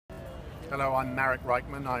Hello, I'm Marek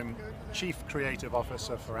Reichman. I'm Chief Creative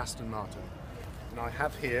Officer for Aston Martin. And I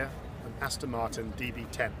have here an Aston Martin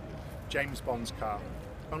DB10, James Bond's car.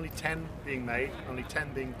 Only 10 being made, only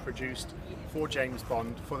 10 being produced for James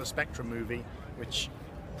Bond for the SPECTRE movie, which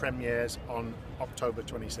premieres on October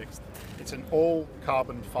 26th. It's an all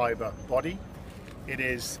carbon fibre body. It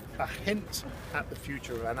is a hint at the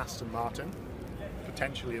future of an Aston Martin,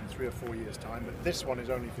 potentially in 3 or 4 years' time, but this one is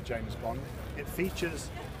only for James Bond. It features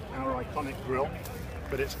our iconic grille,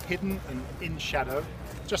 but it's hidden and in shadow,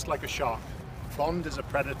 just like a shark. Bond is a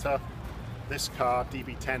predator, this car,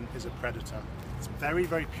 DB10, is a predator. It's very,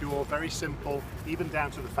 very pure, very simple, even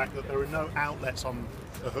down to the fact that there are no outlets on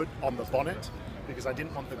the hood, on the bonnet, because I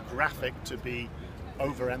didn't want the graphic to be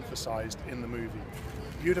overemphasized in the movie.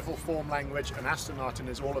 Beautiful form language, and Aston Martin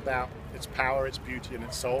is all about its power, its beauty and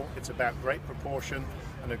its soul. It's about great proportion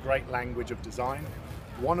and a great language of design.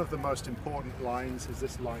 One of the most important lines is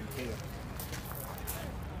this line here,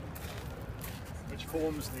 which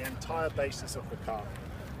forms the entire basis of the car.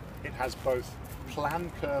 It has both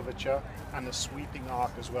planned curvature and a sweeping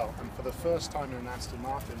arc as well, and for the first time in an Aston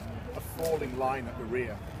Martin, a falling line at the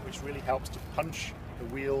rear, which really helps to punch the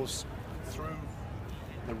wheels through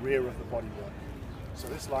the rear of the bodywork. So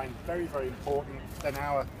this line, very, very important. Then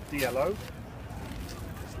our DLO,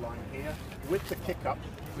 this line here, with the kick-up,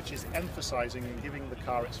 which is emphasizing and giving the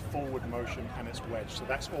car its forward motion and its wedge. So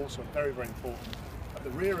that's also very, very important. At the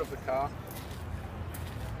rear of the car,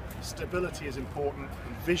 stability is important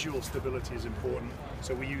and visual stability is important.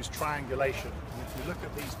 So we use triangulation. And if you look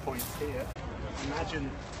at these points here, imagine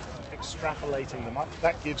extrapolating them up,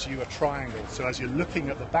 that gives you a triangle. So as you're looking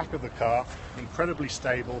at the back of the car, incredibly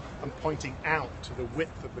stable and pointing out to the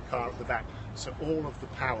width of the car at the back. So all of the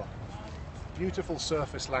power. Beautiful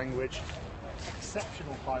surface language,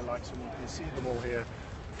 exceptional highlights, and you can see them all here.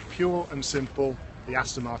 Pure and simple, the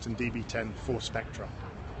Aston Martin DB10 for SPECTRE.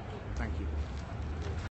 Thank you.